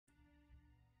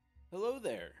Hello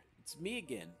there, it's me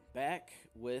again, back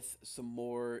with some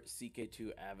more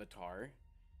CK2 Avatar.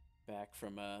 Back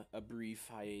from a brief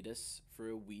hiatus for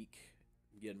a week,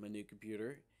 getting my new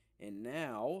computer. And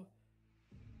now,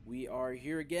 we are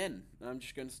here again. I'm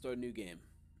just going to start a new game.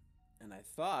 And I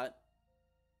thought,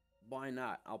 why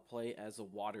not? I'll play as a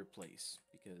water place,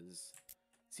 because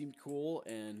it seemed cool,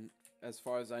 and as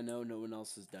far as I know, no one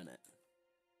else has done it.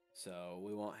 So,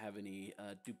 we won't have any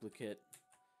duplicate.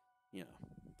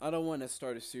 I don't want to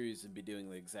start a series and be doing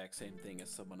the exact same thing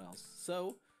as someone else.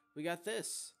 So, we got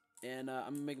this. And I'm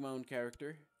going to make my own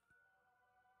character.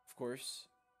 Of course.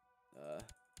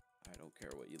 I don't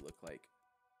care what you look like.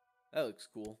 That looks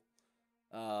cool.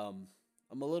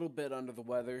 I'm a little bit under the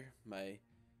weather. My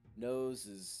nose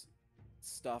is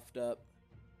stuffed up.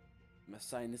 My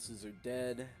sinuses are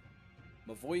dead.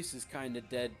 My voice is kind of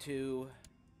dead too.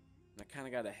 And I kind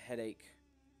of got a headache.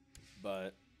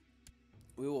 But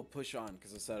we will push on,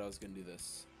 because I said I was going to do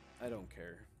this. I don't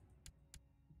care.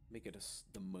 Make it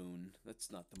the moon.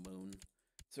 That's not the moon.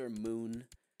 Is there a moon?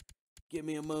 Give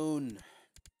me a moon!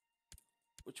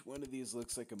 Which one of these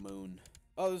looks like a moon?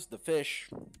 Oh, there's the fish.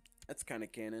 That's kind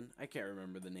of canon. I can't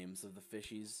remember the names of the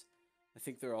fishies. I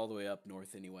think they're all the way up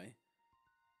north anyway.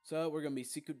 So, we're going to be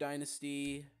Siku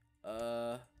Dynasty.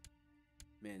 Man,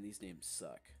 these names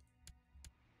suck.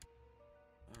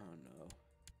 I don't know.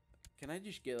 Can I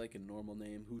just get like a normal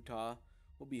name? Huta?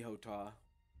 We'll be Hota.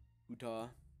 Huta.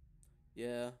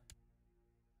 Yeah.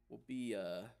 We'll be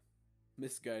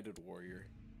Misguided Warrior.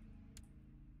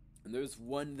 And there's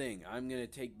one thing. I'm going to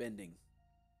take bending.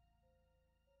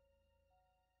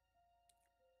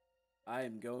 I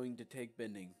am going to take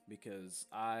bending because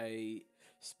I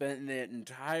spent the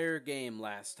entire game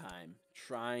last time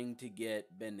trying to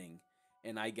get bending.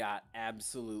 And I got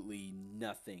absolutely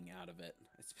nothing out of it.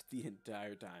 I spent the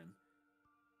entire time.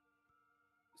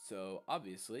 So,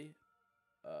 obviously,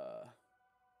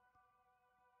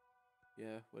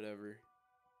 yeah, whatever.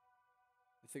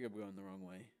 I think I'm going the wrong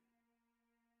way.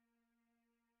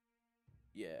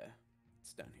 Yeah,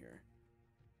 it's down here.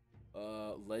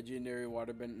 Legendary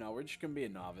waterbend. No, we're just gonna be a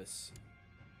novice.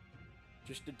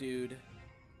 Just a dude.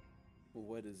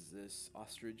 What is this?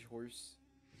 Ostrich horse?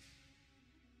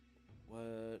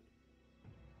 What?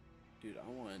 Dude, I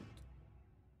want...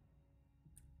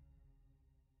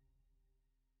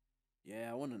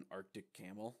 Yeah, I want an Arctic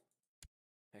camel.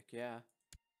 Heck yeah.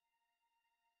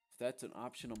 If that's an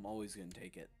option, I'm always gonna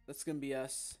take it. That's gonna be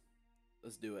us.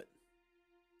 Let's do it.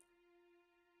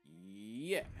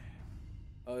 Yeah.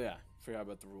 Oh yeah, forgot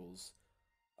about the rules.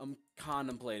 I'm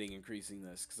contemplating increasing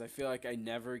this because I feel like I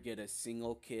never get a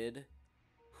single kid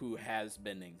who has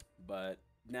bending. But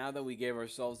now that we gave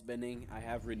ourselves bending, I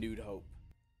have renewed hope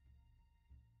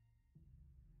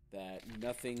that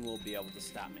nothing will be able to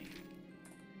stop me.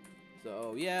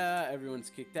 So yeah, everyone's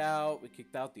kicked out. We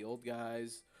kicked out the old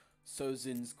guys.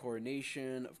 Sozin's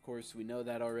coronation, of course, we know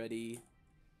that already.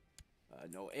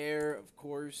 No heir, of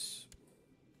course.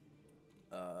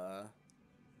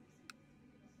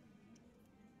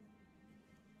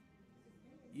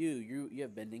 You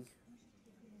have bending.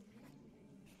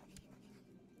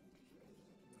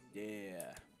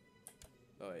 Yeah.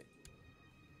 Oh wait.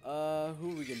 Who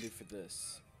are we gonna do for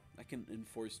this? I can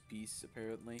enforce peace,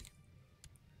 apparently.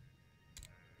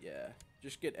 Yeah.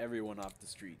 Just get everyone off the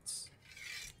streets.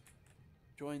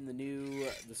 Join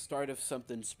the start of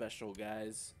something special,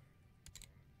 guys.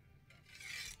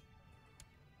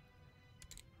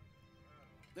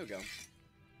 There we go.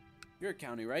 You're a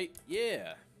county, right?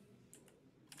 Yeah.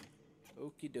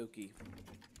 Okie dokie.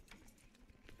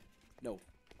 No.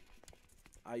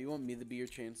 You want me to be your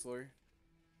chancellor?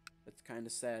 That's kind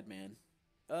of sad, man.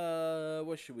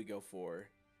 What should we go for?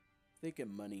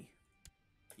 Thinking money.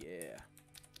 Yeah.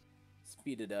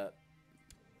 Speed it up.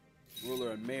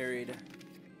 Ruler unmarried.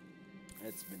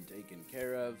 That's been taken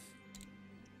care of.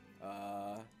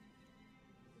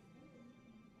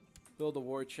 Build a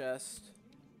war chest.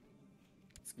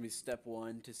 It's gonna be step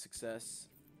 1 to success.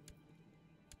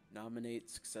 Nominate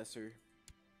successor.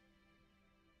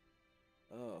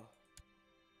 Oh.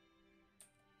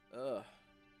 Ugh.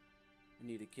 I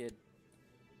need a kid.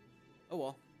 Oh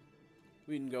well.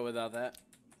 We can go without that.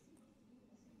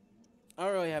 I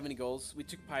don't really have any goals. We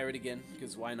took pirate again,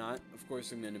 because why not? Of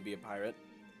course I'm going to be a pirate.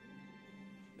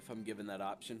 If I'm given that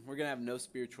option. We're going to have no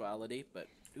spirituality, but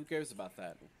who cares about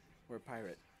that? We're a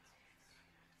pirate.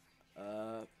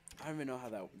 I don't even know how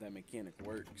that mechanic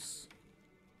works.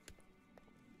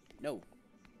 No.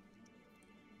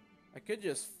 I could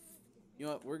just... You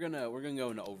know what? We're gonna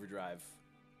go into overdrive.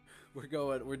 We're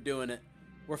doing it.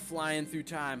 We're flying through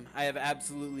time. I have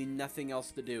absolutely nothing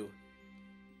else to do.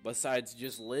 Besides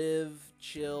just live,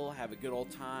 chill, have a good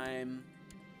old time,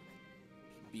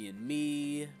 being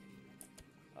me.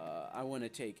 I want to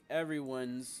take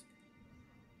everyone's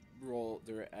role,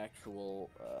 their actual,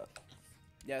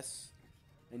 yes,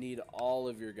 I need all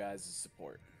of your guys'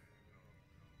 support.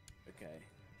 Okay,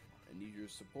 I need your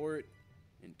support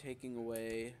in taking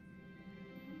away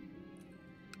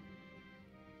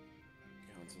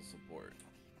council support.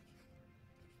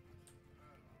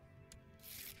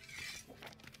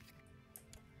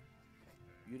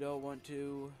 You don't want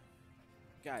to,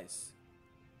 guys.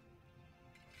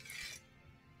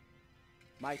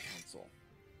 My council.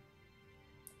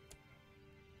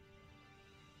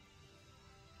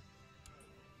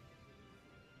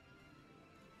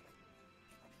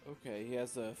 Okay, he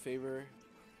has a favor.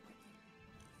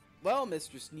 Well,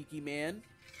 Mr. Sneaky Man,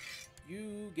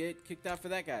 you get kicked out for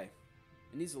that guy.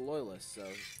 And he's a loyalist, so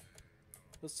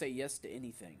he'll say yes to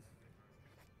anything.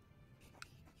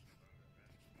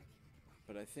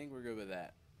 But I think we're good with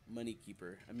that. Money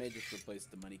Keeper. I may just replace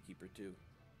the Money Keeper too.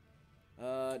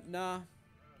 Nah.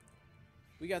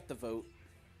 We got the vote.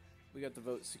 We got the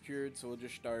vote secured, so we'll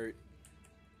just start.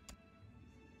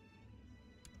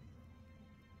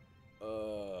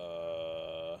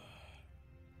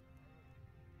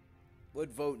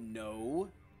 Would vote no?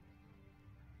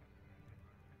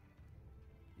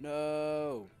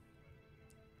 No.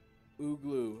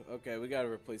 Ooglu. Okay, we gotta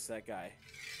replace that guy.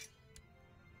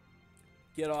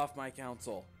 Get off my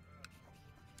council.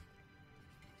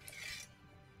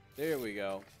 There we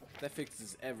go. That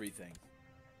fixes everything.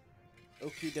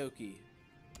 Okie dokie.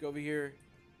 Go over here.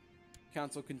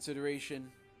 Council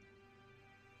consideration.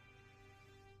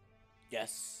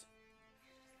 Yes.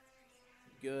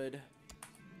 Good.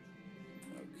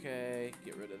 Okay,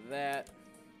 get rid of that.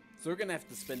 So we're gonna have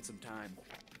to spend some time.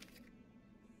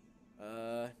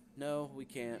 No, we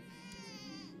can't.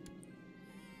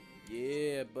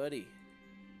 Yeah, buddy.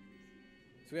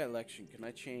 So we got election. Can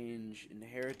I change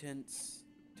inheritance?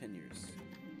 10 years.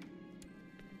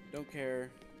 Don't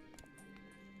care.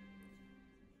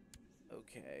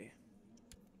 Okay.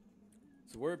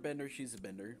 So we're a bender, she's a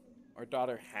bender. Our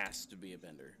daughter has to be a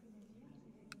bender.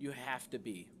 You have to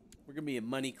be. We're gonna be a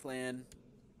money clan.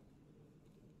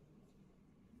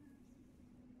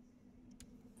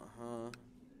 Uh-huh.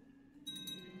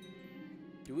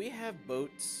 Do we have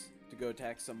boats to go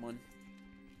attack someone?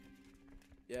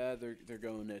 Yeah, they're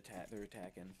going to attack. They're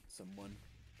attacking someone.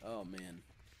 Oh man.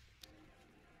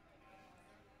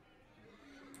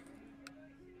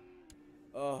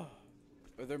 Oh,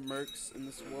 are there mercs in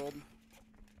this world?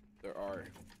 There are,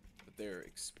 but they're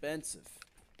expensive.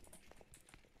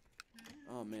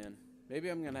 Oh man, maybe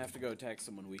I'm gonna have to go attack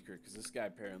someone weaker because this guy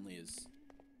apparently is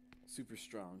super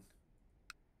strong.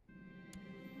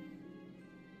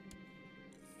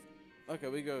 Okay,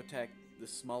 we go attack the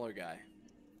smaller guy.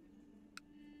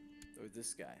 Or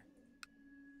this guy.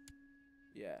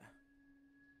 Yeah.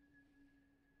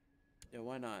 Yeah,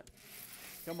 why not?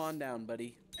 Come on down,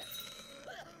 buddy.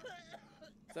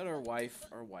 Is that our wife?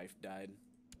 Our wife died.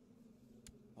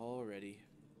 Already.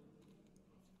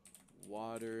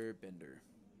 Water bender.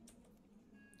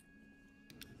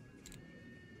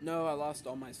 No, I lost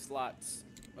all my slots.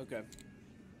 Okay.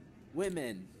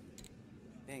 Women.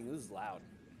 Dang, this is loud.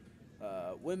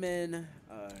 Women,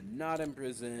 not in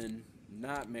prison,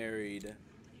 not married,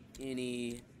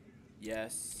 any,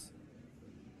 yes.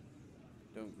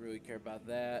 Don't really care about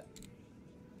that.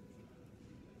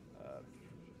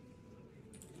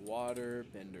 Water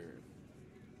bender.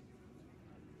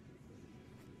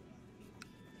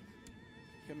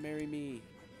 Come marry me.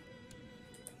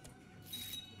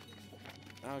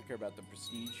 I don't care about the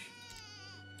prestige.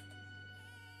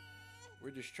 We're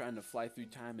just trying to fly through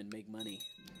time and make money.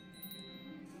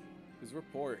 Because we're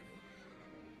poor.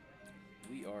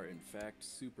 We are, in fact,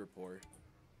 super poor.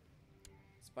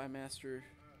 Spy Master.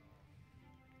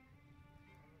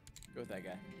 Go with that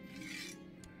guy.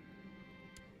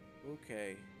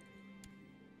 Okay.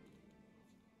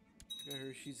 Got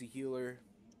her. She's a healer.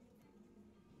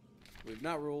 We've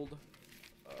not ruled.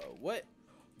 What?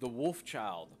 The Wolf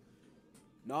Child.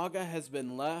 Naga has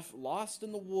been lost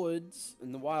in the woods,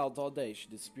 in the wilds all day. She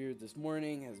disappeared this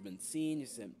morning, has been seen. You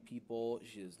sent people.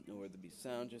 She is nowhere to be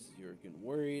found, just as you were getting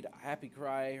worried. A happy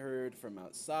cry heard from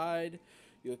outside.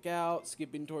 You look out,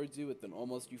 skipping towards you with an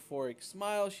almost euphoric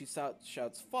smile. She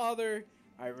shouts, "Father!"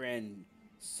 I ran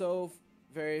so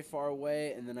very far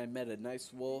away, and then I met a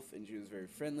nice wolf, and she was very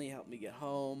friendly, helped me get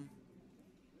home.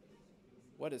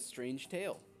 What a strange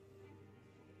tale.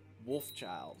 Wolf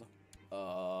Child.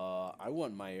 I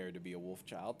want my heir to be a wolf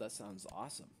child. That sounds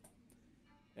awesome.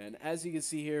 And as you can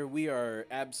see here, we are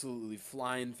absolutely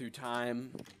flying through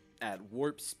time. at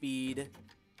warp speed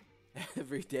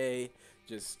every day.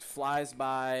 Just flies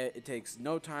by. It takes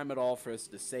no time at all for us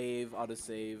to save,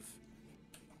 autosave.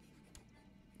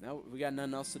 No, we got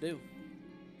nothing else to do.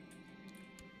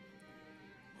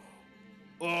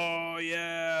 Oh,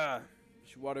 yeah.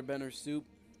 Waterbender soup.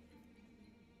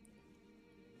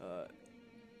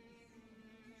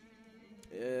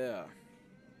 Yeah.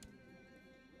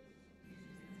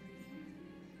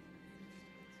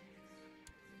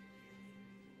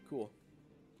 Cool.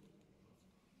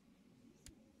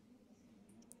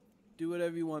 Do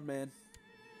whatever you want, man.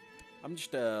 I'm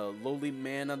just a lowly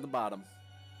man on the bottom.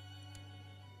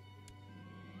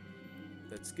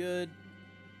 That's good.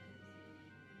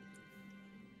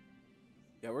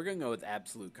 Yeah, we're gonna go with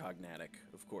absolute cognatic,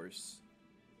 of course.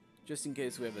 Just in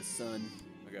case we have a son.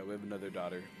 Okay, we have another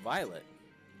daughter. Violet.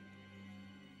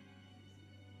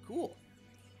 Cool.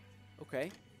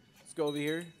 Okay. Let's go over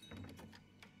here.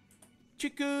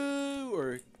 Chiku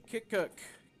or Kikuk.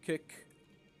 Kikuk.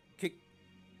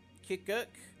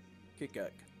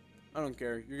 I don't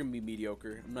care. You're gonna be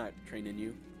mediocre. I'm not training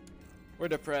you. We're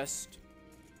depressed.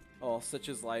 Oh, such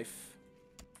is life.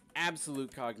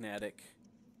 Absolute cognatic.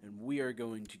 And we are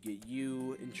going to get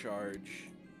you in charge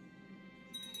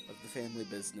of the family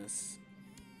business.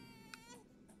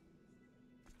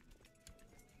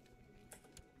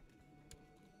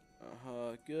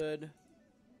 Good.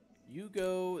 You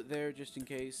go there just in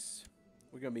case.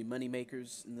 We're gonna be money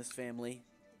makers in this family.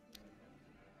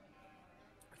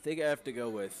 I think I have to go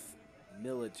with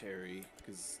military,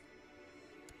 because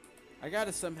I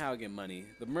gotta somehow get money.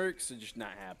 The mercs are just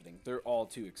not happening. They're all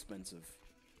too expensive.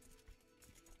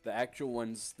 The actual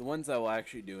ones, the ones that will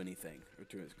actually do anything, are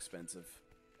too expensive.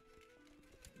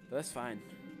 But that's fine.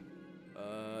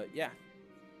 Yeah.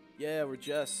 Yeah, we're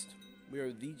just. We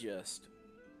are the just.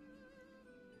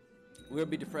 We're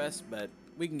gonna be depressed, but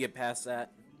we can get past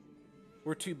that.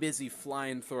 We're too busy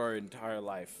flying through our entire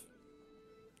life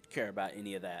to care about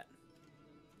any of that.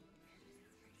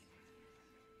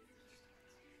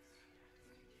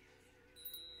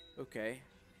 Okay.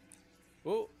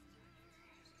 Oh.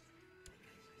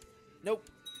 Nope.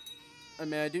 I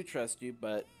mean, I do trust you,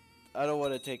 but I don't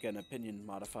want to take an opinion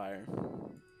modifier.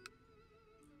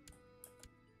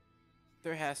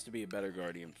 There has to be a better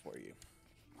guardian for you,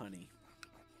 honey.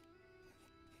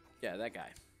 Yeah, that guy.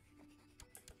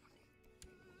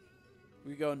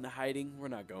 We go into hiding? We're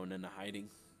not going into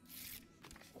hiding.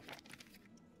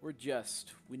 We're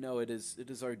just. We know it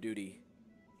is our duty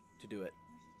to do it.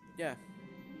 Yeah.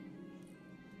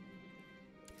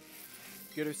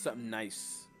 Get her something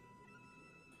nice.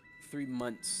 3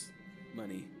 months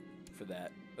money for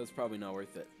that. That's probably not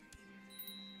worth it.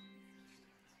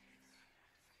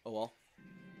 Oh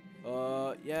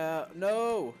well. Yeah.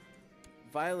 No!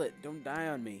 Violet, don't die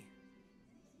on me.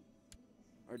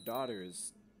 Our daughter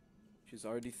is... She's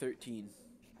already 13.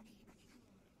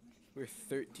 We're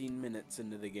 13 minutes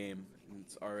into the game, and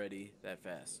it's already that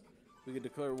fast. We could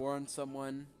declare war on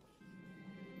someone.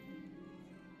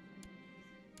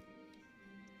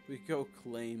 We could go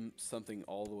claim something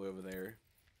all the way over there.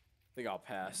 I think I'll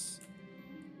pass.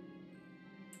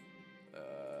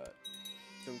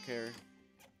 Don't care.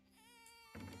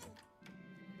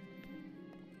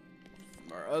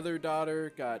 Our other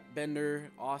daughter got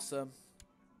Bender. Awesome.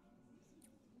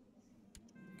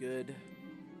 Good.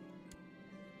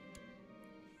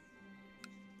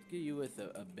 Let's get you with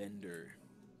a Bender.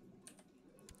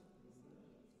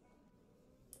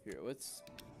 Here, let's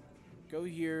go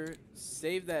here.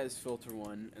 Save that as filter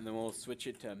 1, and then we'll switch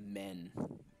it to men.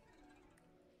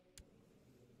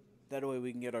 That way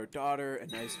we can get our daughter a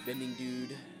nice bending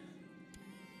dude.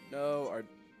 No,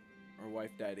 our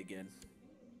wife died again.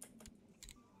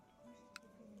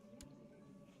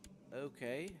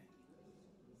 Okay.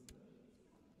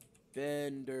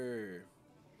 Bender.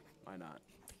 Why not?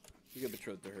 You get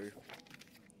betrothed to her.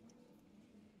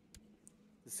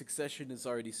 The succession is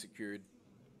already secured.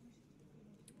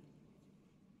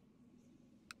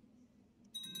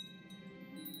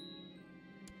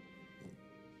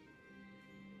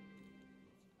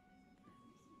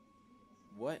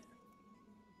 What?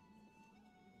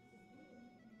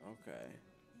 Okay.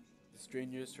 The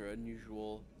strangest or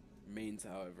unusual remains,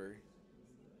 however.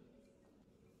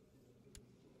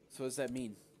 So what does that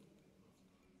mean?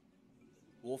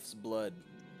 Wolf's blood.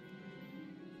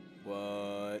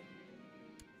 What?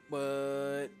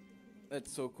 What?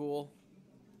 That's so cool.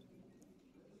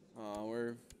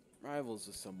 We're rivals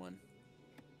with someone.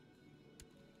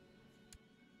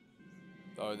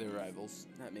 Oh, they're rivals,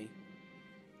 not me.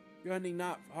 You're hunting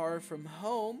not far from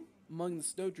home, among the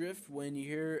snowdrift, when you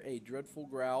hear a dreadful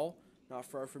growl. Not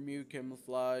far from you,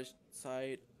 camouflaged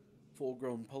sight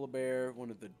Full-grown polar bear. One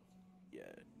of the... Yeah.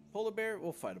 Polar bear?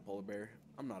 We'll fight a polar bear.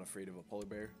 I'm not afraid of a polar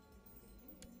bear.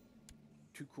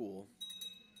 Too cool.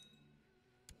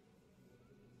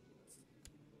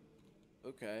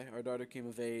 Okay, our daughter came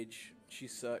of age. She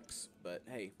sucks, but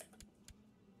hey.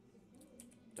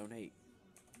 Don't hate.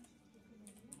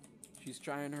 She's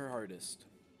trying her hardest.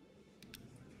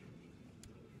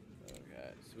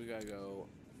 Okay, so we gotta go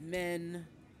men.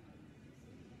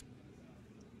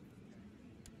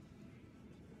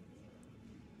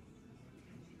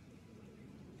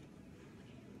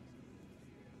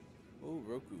 Oh,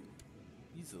 Roku.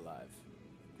 He's alive.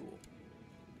 Cool.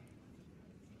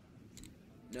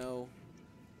 No.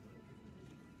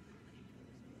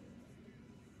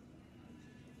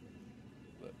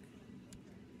 Look.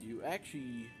 You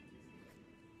actually...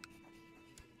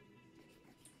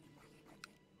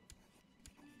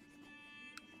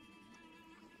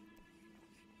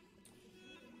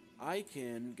 I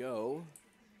can go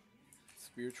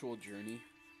spiritual journey.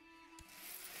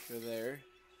 Go there.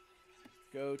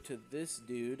 Go to this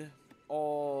dude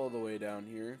all the way down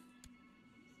here.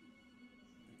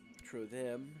 Throw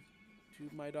them to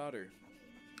my daughter.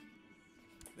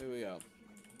 There we go.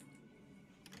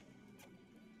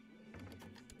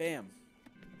 Bam.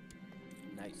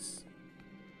 Nice.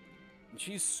 And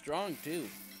she's strong too.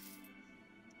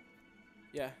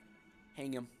 Yeah.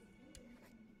 Hang him.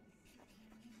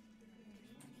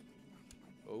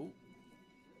 Oh.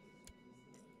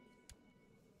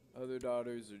 Other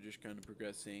daughters are just kind of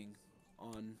progressing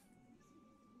on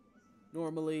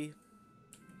normally.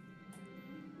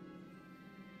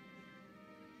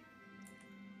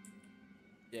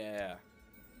 Yeah.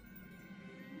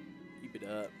 Keep it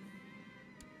up.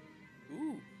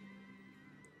 Ooh.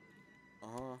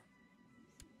 Uh-huh.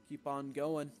 Keep on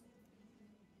going.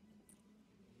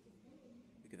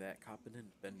 Look at that competent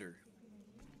bender.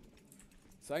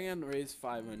 So I can raise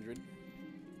 500.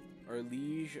 Our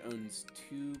liege owns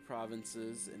 2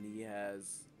 provinces, and he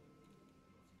has...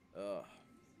 So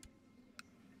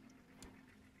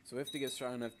we have to get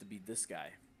strong enough to beat this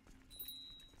guy.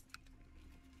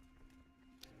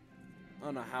 I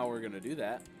don't know how we're going to do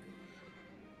that.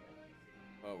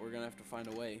 But we're going to have to find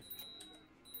a way.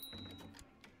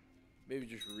 Maybe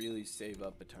just really save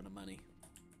up a ton of money.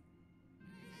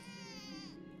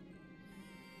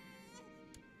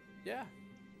 Yeah.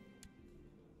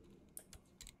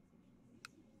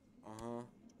 Uh-huh.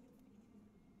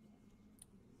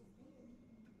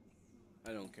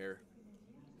 I don't care.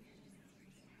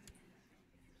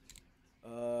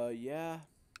 Yeah.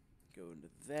 Go into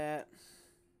that.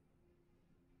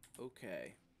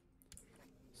 Okay.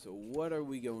 So what are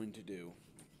we going to do?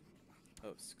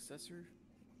 Oh, successor?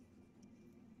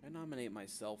 I nominate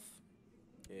myself.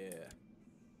 Yeah.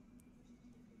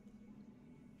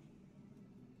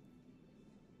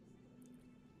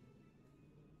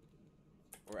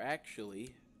 Or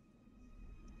actually,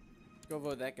 go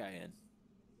vote that guy in.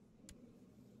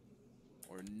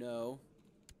 Or no.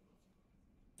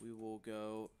 We will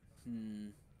go,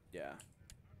 yeah.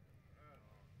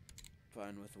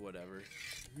 Fine with whatever.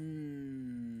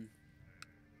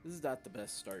 This is not the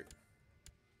best start.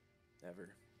 Ever.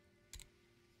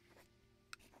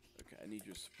 Okay, I need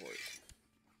your support.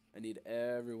 I need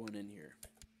everyone in here.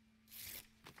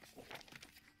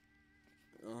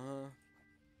 Uh-huh.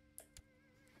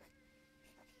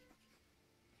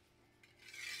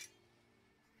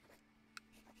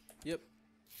 Yep.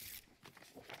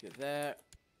 Get that.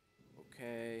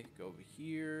 Okay, go over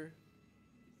here.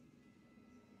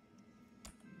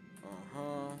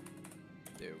 Uh-huh.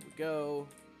 There we go.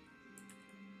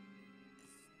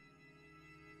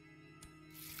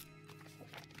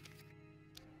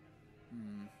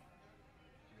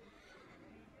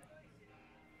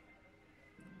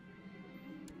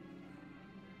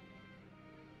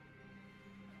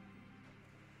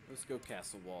 Let's go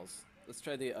castle walls. Let's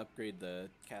try to upgrade the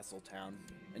castle town.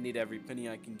 I need every penny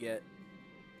I can get.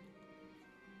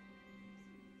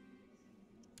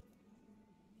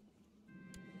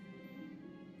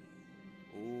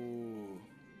 Ooh.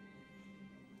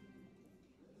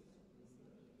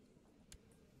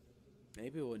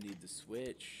 Maybe we'll need to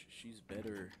switch. She's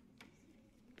better.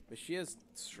 But she is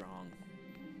strong.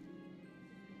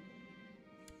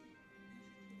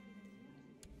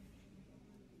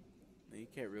 You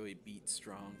can't really beat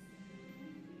strong.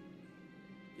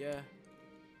 Yeah.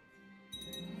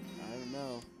 I don't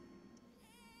know.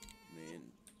 Man,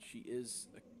 she is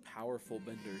a powerful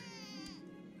bender.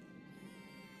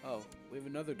 Oh, we have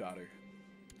another daughter.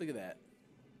 Look at that.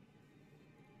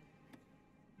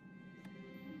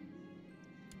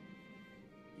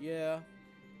 Yeah.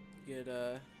 Get,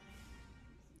 there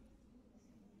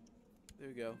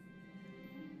we go.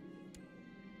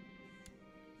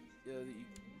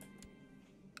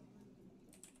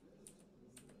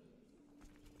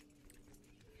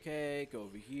 Okay, go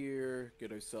over here.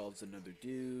 Get ourselves another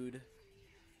dude.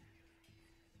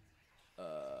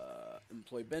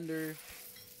 Employ Bender.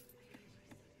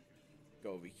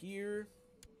 Go over here.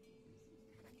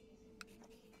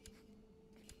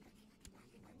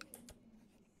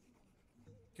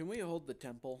 Can we hold the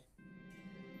temple?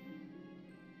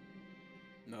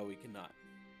 No, we cannot.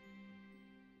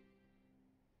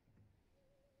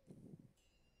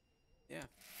 Yeah.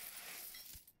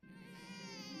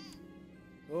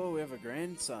 Oh, we have a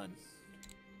grandson.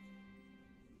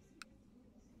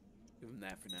 Give him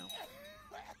that for now.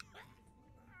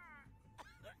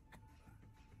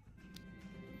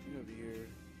 You over here.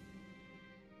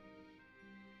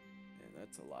 Yeah,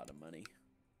 that's a lot of money.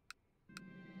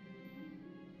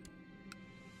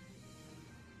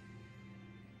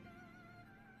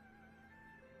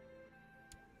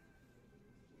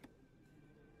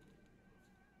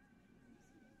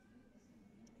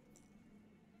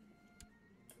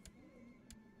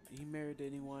 He married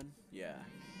anyone? Yeah.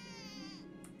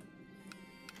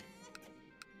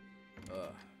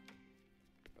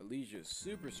 Elijah is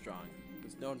super strong.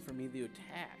 Is known for me to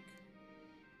attack.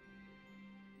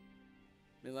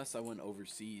 Unless I went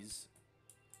overseas.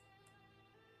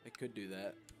 I could do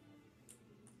that.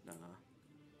 Nah.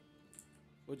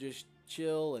 We'll just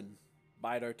chill and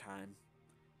bide our time.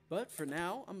 But for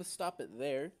now, I'm going to stop it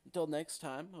there. Until next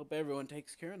time, hope everyone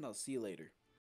takes care and I'll see you later.